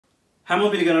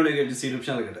හැමෝම පිළිගන්නවා date YouTube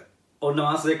channel එකට. ඔන්න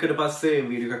මාස දෙකකට පස්සේ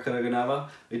වීඩියෝ එකක් කරගෙන ආවා.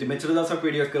 ඉතින් මෙච්චර දවසක්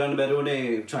වීඩියෝ එකක් කරන්න බැරි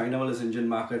වුණේ චයිනා වල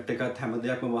සින්ජන් මාකට් එකත් හැම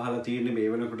දෙයක්ම වහලා තියෙන්නේ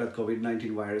මේ වෙනකොටත්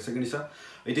COVID-19 වෛරස් එක නිසා.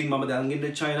 ඉතින් මම දැන්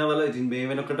ඉන්නේ චයිනා වල. ඉතින් මේ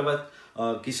වෙනකොටවත්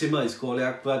කිසිම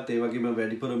ඉස්කෝලයක්වත් ඒ වගේම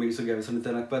වැඩිපුර මිනිස්සු ගැවසෙන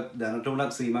තැනක්වත් දැනට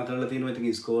උනත් සීමා කරලා තියෙනවා. ඉතින්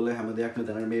ඉස්කෝලේ හැම දෙයක්ම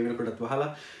දැනට මේ වෙනකොටත් වහලා.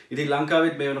 ඉතින්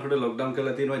ලංකාවෙත් මේ වෙනකොට ලොක්ඩවුන්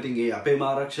කරලා තියෙනවා. ඉතින් ඒ අපේම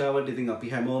ආරක්ෂාවට ඉතින්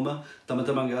අපි හැමෝම තම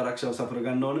තමන්ගේ ආරක්ෂාව සපුර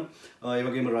ගන්න ඕන. ඒ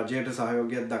වගේම රජයට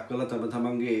සහයෝගයක් දක්වලා තම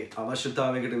තමන්ගේ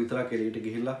අවශ්‍යතාවයකට විතරක් එළියට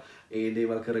ගිහිල්ලා ඒ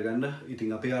දේවල් කරගන්න.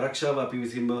 ඉතින් අපේ ආරක්ෂාව අපි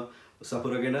විසින්ම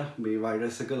සපුරගෙන මේ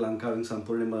වෛරස් එක ලංකාවෙන්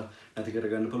සම්පූර්ණයෙන්ම නැති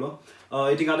කරගන්න පුළුවන්.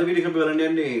 ඉතින් අද වීඩියෝ එක බලන්න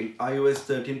යන්නේ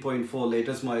iOS13.4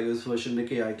 latest iOS version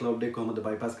එකේ iCloud එක කොහොමද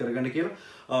bypass කරගන්නේ කියලා.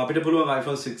 අපිට පුළුවන්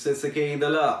iPhone 6s එකේ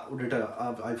ඉඳලා උඩට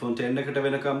iPhone 10 එකට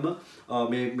වෙනකම්ම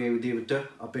මේ විදිහට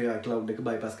අපේ iCloud එක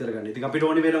bypass කරගන්න. ඉතින් අපිට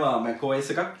ඕනි වෙනවා macOS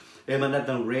එකක්. එහෙම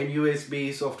නැත්නම් Rain USB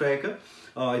software එක.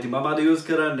 ඉතින් මම අද use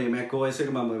කරන්නේ macOS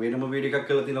එක. මම වෙනම වීඩියෝ එකක්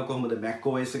කරලා තිනවා කොහොමද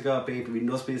macOS එක අපේ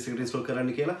Windows PC එකට install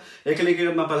කරන්න කියලා. ඒක link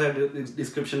එක මම පස්සේ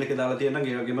description එකේ දාලා තියෙනවා.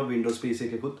 ඒ වගේම Windows PC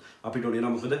එකකුත් අපිට ඕනේ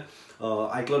නම් මොකද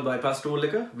iCloud bypass tool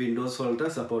එක Windows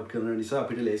වලට support කරන නිසා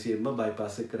අපිට ලේසියෙන්ම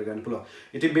bypass එක කරගන්න පුළුවන්.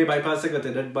 ඉතින් මේ bypass එක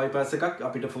threaded bypass එකක්.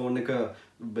 අපිට phone එක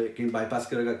bypass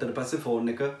කරගත්තට පස්සේ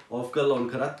phone එක off කරලා on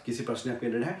කරත් කිසි ප්‍රශ්නයක්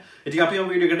වෙන්නේ නැහැ. ඉතින් අපි මේ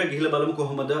වීඩියෝ එකට ගිහිල්ලා බලමු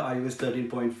කොහොමද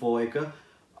iOS13.4 එක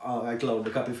iCloud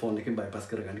එක අපි phone එකෙන් bypass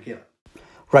කරගන්න කියලා.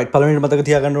 right පළවෙනිට මතක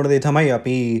තියාගන්න ඕන දේ තමයි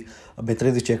අපි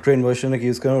මෙතනදී check rain version එක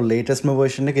use කරන latest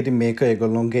version එක. ඉතින් මේක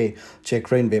ඒගොල්ලොන්ගේ check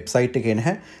rain website එකේ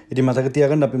නැහැ. ඉතින් මතක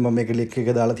තියාගන්න අපි මම මේක link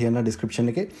එක දාලා තියෙනවා description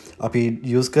එකේ. අපි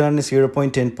use කරන්නේ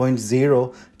 0.10.0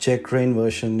 check rain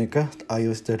version එක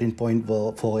iOS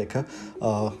 13.4 එක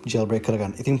jailbreak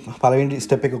කරගන්න. ඉතින් පළවෙනි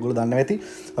step එක ඔයගොල්ලෝ දන්නවා ඇති.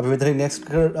 අපි මෙතන next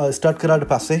start කරාට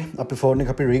පස්සේ අපි phone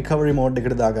එක අපි recovery mode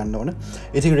එකට දාගන්න ඕන.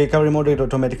 ඉතින් recovery mode එකට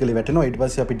automatically වැටෙනවා. ඊට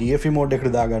පස්සේ අපි DFE mode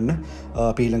එකට දාගන්න.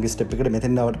 ඊළඟ ස්ටෙප් එකට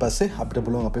මෙතෙන් ආවට පස්සේ අපිට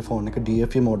පුළුවන් අපේ ෆෝන් එක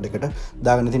DFE mode එකට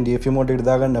දාගන්න. ඉතින් DFE mode එකට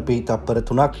දාගන්න අපි තප්පර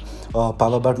 3ක්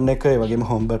power button එක ඒ වගේම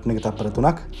home button එක තප්පර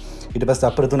 3ක් ඊට පස්සේ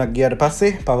තප්පර 3ක් ගියාට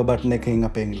පස්සේ power button එකෙන්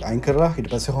අපෙන් අයින් කරලා ඊට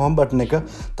පස්සේ home button එක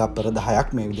තප්පර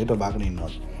 10ක් මේ විදිහට ඔබාගෙන ඉන්න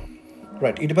ඕනේ.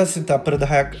 right ඊට පස්සේ තප්පර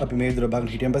 10ක් අපි මේ විදිහට ඔබාගෙන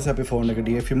හිටියන් පස්සේ අපේ ෆෝන් එක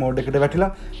DFE mode එකට වැටිලා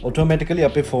automatically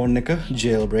අපේ ෆෝන් එක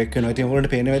jailbreak වෙනවා. ඉතින්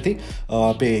ඔයගොල්ලන්ට පේනවා ඇති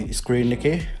අපේ screen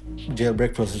එකේ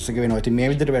jailbreak process එක වෙනවා. ඉතින්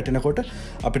මේ විදිහට වැටෙනකොට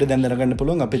අපිට දැන් දැනගන්න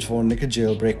පුළුවන් අපේ ෆෝන් එක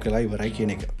jailbreak වෙලා ඉවරයි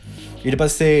කියන එක. ඊට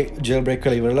පස්සේ jailbreak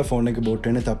කරලා ඉවරලා ෆෝන් එක boot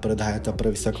වෙන්නේ තප්පර 10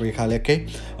 තප්පර 20ක් වගේ කාලයකයි.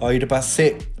 ඊට පස්සේ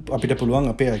අපිට පුළුවන්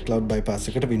අපේ iCloud bypass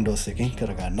එකට Windows එකෙන්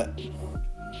කරගන්න.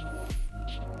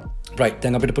 right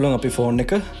දැන් අපිට පුළුවන් අපේ ෆෝන්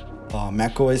එක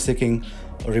macOS එකෙන්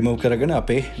remove කරගෙන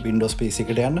අපේ Windows PC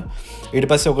එකට යන්න. ඊට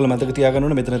පස්සේ ඔයගොල්ලෝ මතක තියාගන්න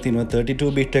ඕනේ මෙතන තියෙනවා 32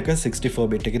 bit එක 64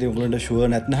 bit එක. ඉතින් ඔයගොල්ලන්ට sure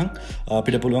නැත්නම්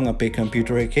අපිට පුළුවන් අපේ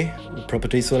computer එකේ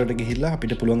properties වලට ගිහිල්ලා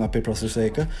අපිට පුළුවන් අපේ processor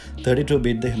එක 32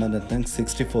 bit ද එහෙම නැත්නම්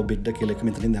 64 bit ද කියලා එක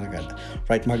මෙතනින් දැනගන්න.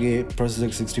 right මගේ processor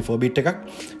එක 64 bit එකක්.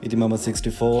 ඉතින් මම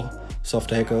 64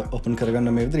 software එක open කරගන්න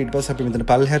මේ විදිහට. ඊට පස්සේ අපි මෙතන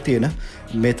පල්ලෙහා තියෙන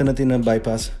මෙතන තියෙන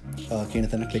bypass කියන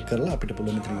තැන click කරලා අපිට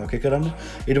පුළුවන් මෙතනින් okay කරන්න.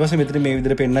 ඊට පස්සේ මෙතන මේ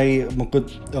විදිහට පෙන්නයි මොකද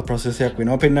processor එකක් වෙනවා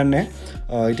පෙන්වන්නේ.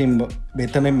 ඉතින්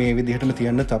මෙතන මේ විදිහටම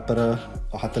තියන්න තප්පර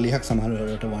 40ක්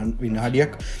සමහරවිට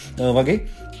විනාඩියක් වගේ.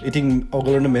 ඉතින්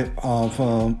ඔයගොල්ලොන්ට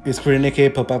මේ ස්ක්‍රීන් එකේ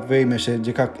pop up වෙයි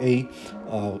message එකක් එයි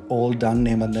all done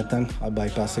එහෙම නැත්නම්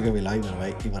bypass එක වෙලා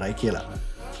ඉවරයි කියලා.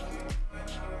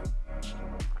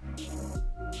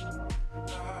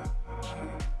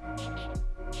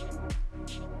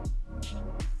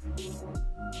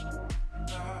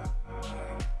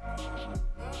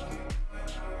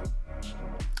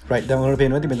 right දැන් ඔයාලට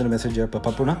පේනවා මෙතන message එක pop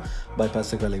up වුණා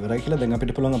bypass එක වෙලා ඉවරයි කියලා. දැන්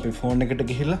අපිට පුළුවන් අපේ phone එකට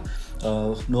ගිහිල්ලා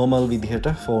normal විදිහට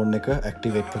phone එක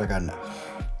activate කරගන්න.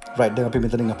 right දැන් අපි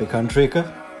මෙතනින් අපේ country එක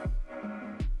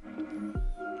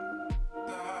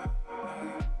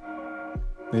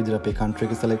මේ විදිහට අපේ country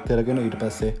එක select කරගෙන ඊට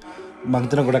පස්සේ මම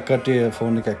හිතන ගොඩක් කට්ටිය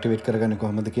phone එක activate කරගන්නේ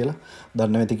කොහොමද කියලා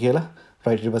දන්නේ නැති කියලා.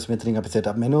 right ඊට පස්සේ මෙතනින් අපි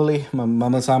setup manually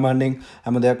මම සාමාන්‍යයෙන්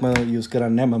හැම දෙයක්ම use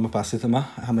කරන්නේ නැහැ. මම පස්සේ තමයි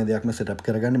හැම දෙයක්ම setup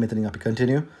කරගන්නේ. මෙතනින් අපි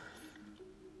continue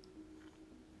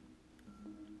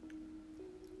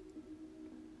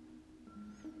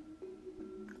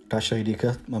touch ID එක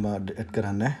මම add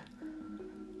කරන්නේ.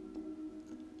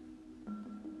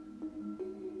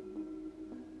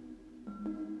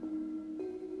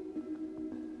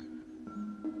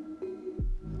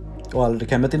 ඔයාලට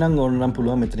කැමති නම් ඕන නම්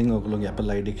පුළුවන් මෙතනින් ඔයගොල්ලෝගේ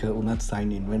Apple ID එක උනත්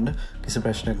sign in වෙන්න. කිසි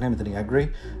ප්‍රශ්නයක් නැහැ. මෙතනින් agree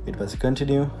ඊට පස්සේ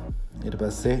continue ඊට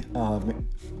පස්සේ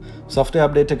software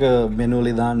update එක manual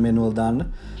දාන්න.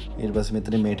 ඊට පස්සේ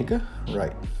මෙතනින් මේ ටික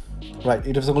right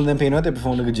ඊට පස්සේ ඔයගොල්ලෝ දැන් පේනවා අපේ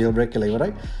phone එක jailbreak කරලා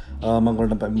ඉවරයි. මම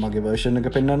ඔයගොල්ලන්ට මගේ version එක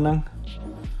පෙන්නන්නම්.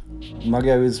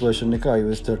 මගේ iOS version එක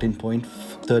iOS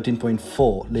 13.4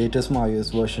 iOS13.4 latest iOS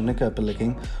version එක Apple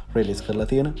එකෙන් release කරලා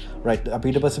තියෙනවා. right අපි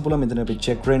ඊට පස්සේ පුළුවන් මෙතන අපි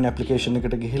check rain application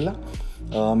එකට ගිහිල්ලා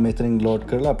මෙතනින් load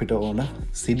කරලා අපිට ඕන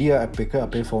Cydia app එක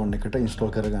අපේ phone එකට install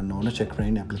කරගන්න ඕන check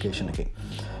rain application එකෙන්.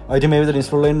 අයිති මේ විදිහට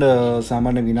install වෙන්න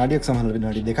සාමාන්‍ය විනාඩියක් සමහර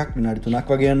විනාඩි දෙකක් විනාඩි 3ක්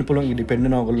වගේ යන්න පුළුවන්. it depend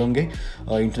වෙනවා ඔයගොල්ලෝගේ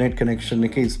internet connection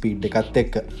එකේ speed එකත්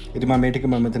එක්ක. ඉතින් මම මේ ටික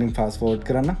මම මෙතනින් fast forward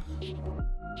කරන්න.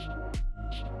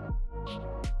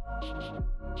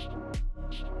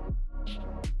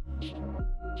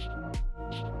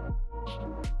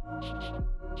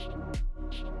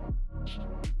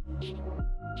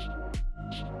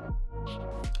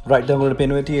 right දැන් ඔයාලට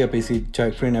පේනවා ඇති අපේ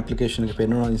check rain application එක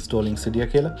පේනවා installing Cydia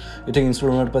කියලා. ඉතින් install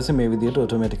වුණාට පස්සේ මේ විදිහට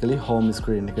automatically home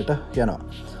screen එකට යනවා.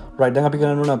 right දැන් අපි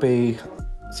කරන්න ඕන අපේ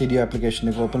Cydia application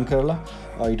එක open කරලා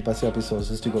ඊට පස්සේ අපි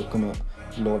sources ටික ඔක්කොම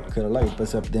load කරලා ඊට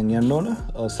පස්සේ අපි දැන් යන්න ඕන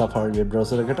Safari web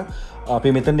browser එකට. අපි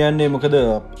මෙතන යන්නේ මොකද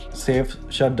safe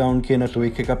shutdown කියන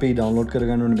tweak එක අපි download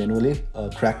කරගන්න ඕනේ manually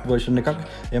cracked version එකක්.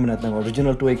 එහෙම නැත්නම්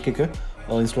original tweak එක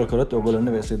install කරොත්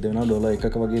ඔයගොල්ලන්ට වෙස්ට් වෙනවා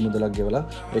 $1ක වගේ මුදලක් ගෙවලා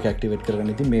ඒක activate කරගන්න.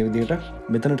 ඉතින් මේ විදිහට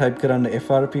මෙතන type කරන්න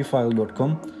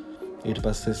frpfile.com ඊට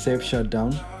පස්සේ safe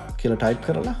shutdown කියලා type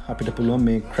කරලා අපිට පුළුවන්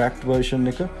මේ cracked version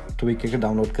එක tweak එක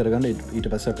download කරගන්න. ඊට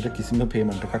පස්සේ අපිට කිසිම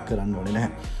payment එකක් කරන්න ඕනේ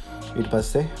නැහැ. ඊට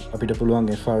පස්සේ අපිට පුළුවන්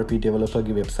FRP developer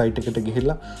ගේ website එකට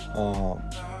ගිහිල්ලා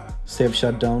safe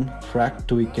shutdown cracked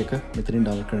tweak එක මෙතනින්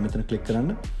download කරන්න. මෙතන click කරන්න.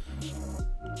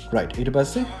 right ඊට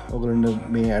පස්සේ ඔයගොල්ලන්ට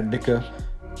මේ ad එක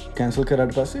cancel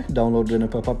කරාට පස්සේ download වෙන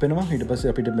pop-up වෙනවා. ඊට පස්සේ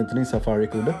අපිට මෙතනින් Safari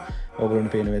එක උඩ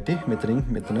ඔයගොල්ලන්ට පේනවා ඇති මෙතනින්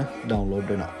මෙතන download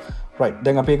වෙනවා. right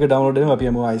දැන් අපි ඒක download වෙනවා. අපි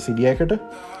යමු Cydia එකට.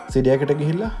 Cydia එකට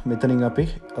ගිහිල්ලා මෙතනින් අපි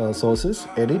sources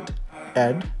edit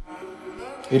add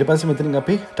ඊට පස්සේ මෙතනින්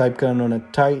අපි type කරන්න ඕන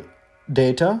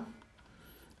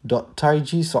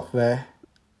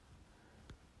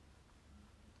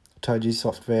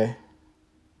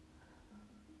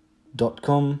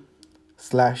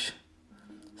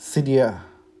tygsoftware.com/Cydia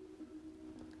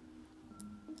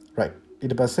right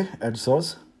ඊට පස්සේ add source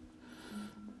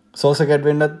එක add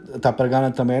වෙන්න තප්පර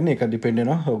ගානක් තමයි යන්නේ. ඒක depend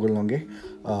වෙනවා ඔයගොල්ලෝගේ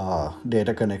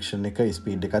data connection එක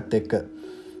speed එකත් එක්ක.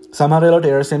 සමහර වෙලාවට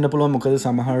errors එන්න පුළුවන්. මොකද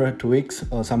සමහර tweaks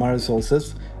සමහර sources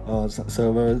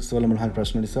servers වල මොන හරි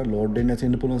ප්‍රශ්න නිසා load වෙන්න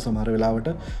තියෙන්න පුළුවන්. සමහර වෙලාවට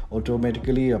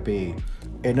automatically අපේ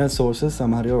එන sources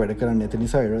සමහර ඒවා වැඩ කරන්නේ නැති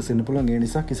නිසා errors එන්න පුළුවන්. ඒ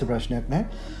නිසා කිසි ප්‍රශ්නයක් නැහැ.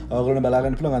 ඔයගොල්ලෝ බලා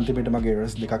ගන්න පුළුවන් අන්තිමට මගේ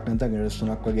errors දෙකක් නැත්නම් errors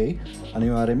තුනක් වගේ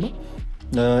අනිවාර්යෙන්ම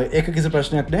ඒක කිසි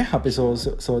ප්‍රශ්නයක් නෑ. අපි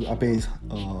අපේ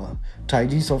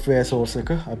Tyg software source එක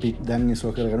අපි දැන්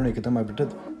install කරගන්න. ඒක තමයි අපිට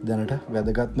දැනට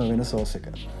වැදගත්ම වෙන source එක.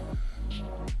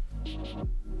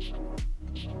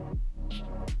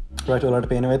 right ඔයාලට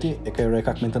පේනවා ඇති එක error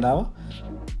එකක් මෙතන ආවා.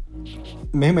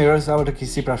 මෙහෙම errors ආවට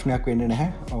කිසි ප්‍රශ්නයක් වෙන්නේ නැහැ.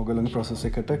 ඔයගොල්ලෝගේ process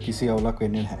එකට කිසි අවුලක්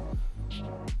වෙන්නේ නැහැ.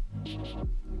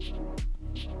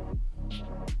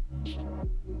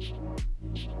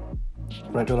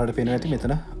 right ඔයාලට පේනවා ඇති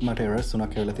මෙතන මට errors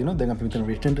තුනක් ඇවිල්ලා තිනවා. දැන් අපි මෙතන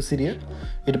return to Cydia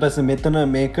ඊට පස්සේ මෙතන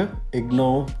මේක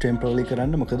ignore temporarily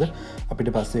කරන්න. මොකද අපිට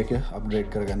පස්සේ ඒක upgrade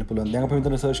කරගන්න පුළුවන්. දැන් අපි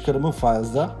මෙතන search කරමු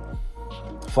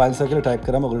files කියලා type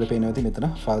කරාම ඔයගොල්ලෝ පේනවා ඇති මෙතන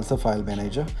files file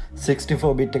manager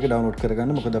 64 bit එක download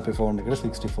කරගන්න. මොකද අපේ phone එකට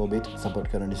 64 bit support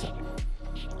කරන නිසා.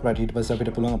 right ඊට පස්සේ අපිට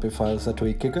පුළුවන් අපේ files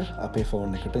tweak එක අපේ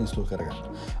phone එකට install කරගන්න.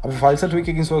 අපි files tweak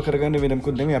එක install කරගන්න වෙන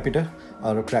මොකුත් නෙමෙයි. අපිට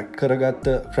අර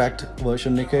cracked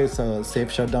version එකේ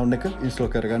safe shutdown එක install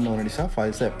කරගන්න ඕන නිසා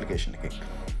files application එකේ.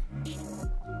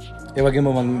 ඒ වගේම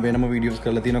මම වෙනම වීඩියෝස්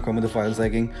කරලා තියෙනවා කොහොමද files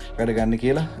එකකින් වැඩ ගන්න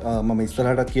කියලා. මම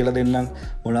ඉස්සරහටත් කියලා දෙන්නම්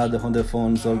මොනවාද හොඳ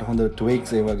phones වලට හොඳ tweaks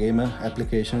ඒ වගේම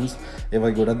applications ඒ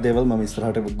වගේ ගොඩක් දේවල් මම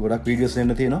ඉස්සරහට ගොඩක් වීඩියෝස්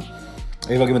දෙන්න තියෙනවා.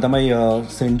 ඒ වගේම තමයි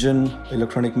Shenzhen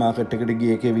electronic market එකට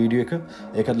ගිය එකේ වීඩියෝ එක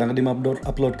ඒකත් ළඟදීම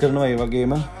අප්ලෝඩ් කරනවා. ඒ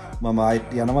වගේම මම ආයෙත්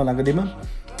යනවා ළඟදීම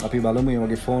අපි බලමු මේ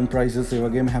වගේ phone prices ඒ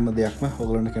වගේම හැම දෙයක්ම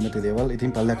ඔයගොල්ලන්ට කැමති දේවල්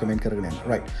ඉතින් පල්ලා කමෙන්ට් කරගෙන යන්න.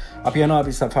 right අපි යනවා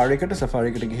අපි Safari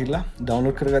එකට ගිහිල්ලා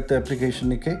download කරගත්ත application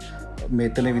එකේ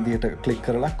මෙතන විදිහට click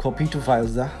කරලා copy to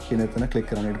files කියන එතන click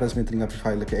කරන්න. ඊට පස්සේ මෙතනින් අපි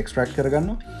file එක extract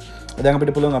කරගන්නවා. දැන්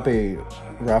අපිට පුළුවන් අපේ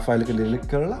raw file එක delete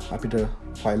කරලා අපිට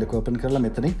file එක open කරලා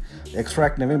මෙතනින්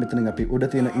extract නෙවෙයි මෙතනින් අපි උඩ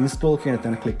තියෙන install කියන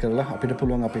තැන click කරලා අපිට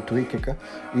පුළුවන් අපේ tweak එක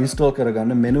install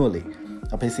කරගන්න manually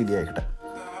අපේ Cydia එකට.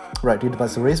 right ඊට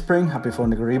පස්සේ respring අපේ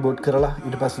phone එක reboot කරලා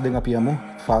ඊට පස්සේ දැන් අපි යමු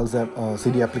files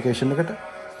Cydia application එකට.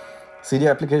 Cydia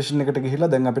application එකට ගිහිල්ලා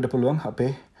දැන් අපිට පුළුවන්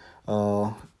අපේ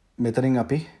මෙතනින්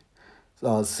අපි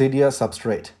Cydia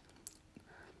substrate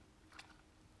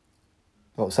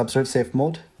safe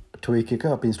mode tweak එක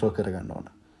අපි install කරගන්න ඕන.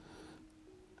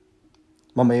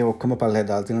 මම මේ ඔක්කොම පල්ලෙහා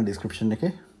දාලා තියෙනවා description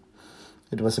එකේ.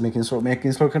 ඊට පස්සේ මේක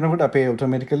install කරනකොට අපේ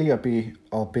automatically අපි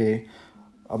අපේ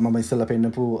මම ඉස්සෙල්ලා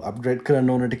පෙන්නපු අප්ග්‍රේඩ් කරන්න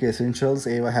ඕන ටික essentials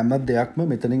ඒවා හැම දෙයක්ම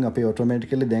මෙතනින් අපේ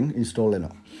automatically දැන් install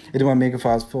වෙනවා. ඉතින් මම මේක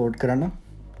fast forward කරන්න.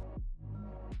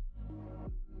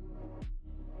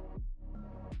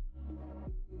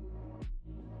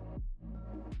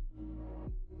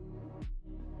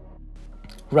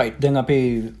 right දැන් අපේ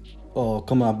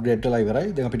ඔක්කොම අප්ග්‍රේඩ් වෙලා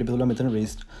ඉවරයි. දැන් අපිට පුළුවන් මෙතන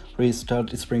restart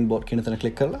springboard කියන තැන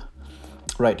ක්ලික් කරලා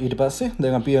right ඊට පස්සේ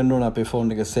දැන් අපි යන්න ඕන අපේ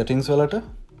ෆෝන් එකේ settings වලට.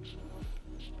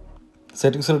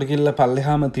 settings වලට ගිහලා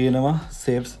පල්ලෙහාම තියෙනවා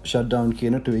save shutdown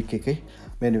කියන tweak එකේ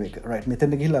menu එක. right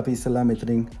මෙතනට ගිහලා අපි ඉස්සලා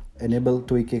මෙතනින් enable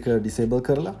tweak එක disable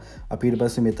කරලා අපි ඊට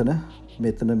පස්සේ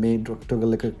මෙතන මේ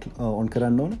toggle එක on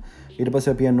කරන්න ඕන. ඊට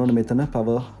පස්සේ අපි යන්න ඕන මෙතන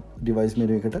power device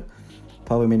menu එකට.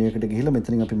 power menu එකට ගිහලා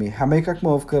මෙතනින් අපි මේ හැම එකක්ම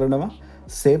off කරනවා.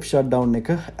 save shutdown එක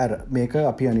මේක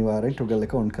අපි අනිවාර්යෙන් toggle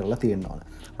එක on කරලා තියෙන්න ඕන.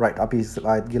 right අපි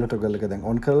ආයෙත් ගිහලා toggle එක දැන්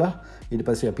on කරලා ඊට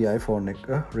පස්සේ අපි ආයෙ phone එක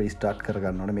restart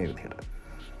කරගන්න ඕනේ මේ විදිහට.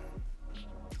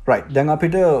 right දැන්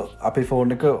අපිට අපේ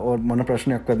ෆෝන් එක මොන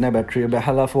ප්‍රශ්නයක්වත් නැහැ බැටරිය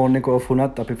බහලා ෆෝන් එක off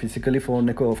වුණත් අපි physically ෆෝන්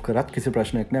එක off කරත් කිසි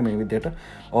ප්‍රශ්නයක් නැහැ මේ විදිහට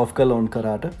off කරලා on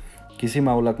කරාට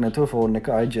කිසිම අවුලක් නැතුව ෆෝන් එක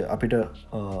ආයෙ අපිට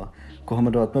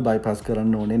කොහොමදවත්ම bypass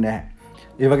කරන්න ඕනේ නැහැ.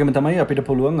 ඒ වගේම තමයි අපිට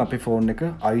පුළුවන් අපේ ෆෝන් එක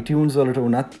iTunes වලට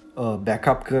උනත්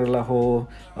backup කරලා හෝ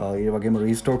ඒ වගේම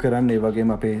restore කරන්න ඒ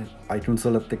වගේම අපේ iTunes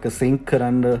වලත් එක්ක sync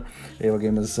කරන්න ඒ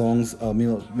වගේම songs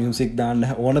music දාන්න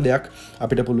ඕන දෙයක්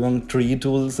අපිට පුළුවන් tree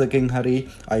tools එකෙන් හරි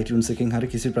iTunes එකෙන්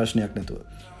හරි කිසි ප්‍රශ්නයක් නැතුව.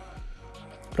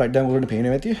 right දැන් ඔයගොල්ලන්ට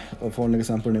පේනවා ඇති ෆෝන් එක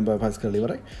සම්පූර්ණයෙන් bypass කරලා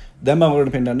ඉවරයි. දැන් මම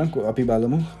ඔයගොල්ලන්ට පෙන්නන්නම් අපි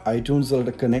බලමු iTunes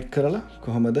වලට connect කරලා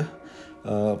කොහොමද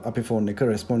අපේ ෆෝන් එක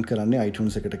respond කරන්නේ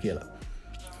iTunes එකට කියලා.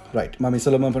 right මම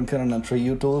ඉස්සෙල්ලාම open කරන්න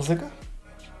tree tools එක.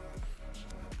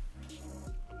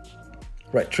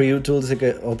 right tree tools එක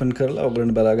open කරලා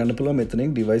ඔයගොල්ලන්ට බලා ගන්න පුළුවන්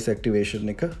මෙතනින් device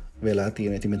activation එක වෙලා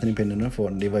තියෙනවා. ඉතින් මෙතනින් පෙන්නනවා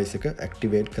phone device එක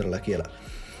activate කරලා කියලා.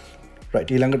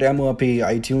 right ඊළඟට යමු අපි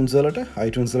iTunes වලට.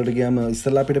 iTunes වලට ගියාම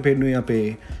ඉස්සෙල්ලා අපිට පෙන්නුවේ අපේ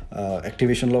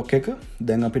activation lock එක.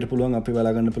 දැන් අපිට පුළුවන් අපි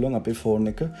බලා ගන්න පුළුවන් අපේ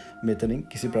phone එක මෙතනින්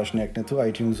කිසි ප්‍රශ්නයක් නැතුව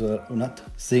iTunes උනත්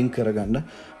sync කරගන්න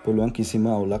පුළුවන්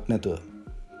කිසිම අවුලක් නැතුව.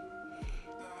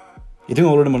 ඉතින්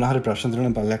ඔයාලට මොන හරි ප්‍රශ්න තියෙනවා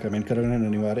නම් පල්ලෙහා කමෙන්ට් කරගෙන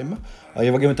අනිවාර්යයෙන්ම. ඒ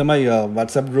වගේම තමයි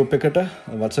WhatsApp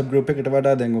group එකට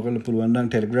වඩා දැන් ඔයාලට පුළුවන් නම්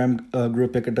Telegram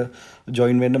group එකට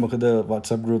join වෙන්න. මොකද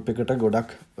WhatsApp group එකට ගොඩක්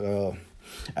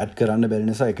add කරන්න බැරි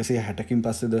නිසා 160කින්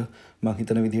පස්සේද මම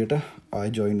හිතන විදිහට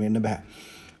ආයෙ join වෙන්න බෑ.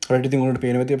 right ඉතින් ඔයාලට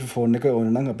පේනවා ඇති අපේ phone එක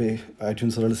ඕන නම් අපේ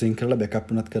iTunes වලට sync කරලා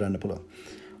backup උනත් කරන්න පුළුවන්.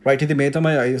 right ඉතින් මේ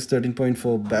තමයි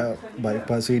iOS13.4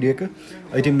 bypass video එක.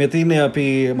 ඉතින් මෙතන අපි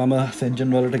මම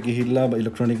Shenzhen වලට ගිහිල්ලා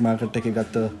electronic market එකේ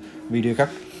ගත්ත වීඩියෝ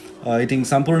එකක්. ඉතින්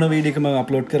සම්පූර්ණ වීඩියෝ එක මම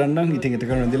අප්ලෝඩ් කරන්නම්. ඉතින් ඒක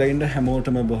කරන් ඉඳලා ඉන්න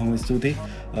හැමෝටම බොහොම ස්තුතියි.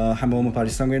 හැමෝම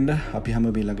පරිස්සම් වෙන්න. අපි හැම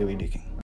ඊළඟ වීඩියෝ එකකින්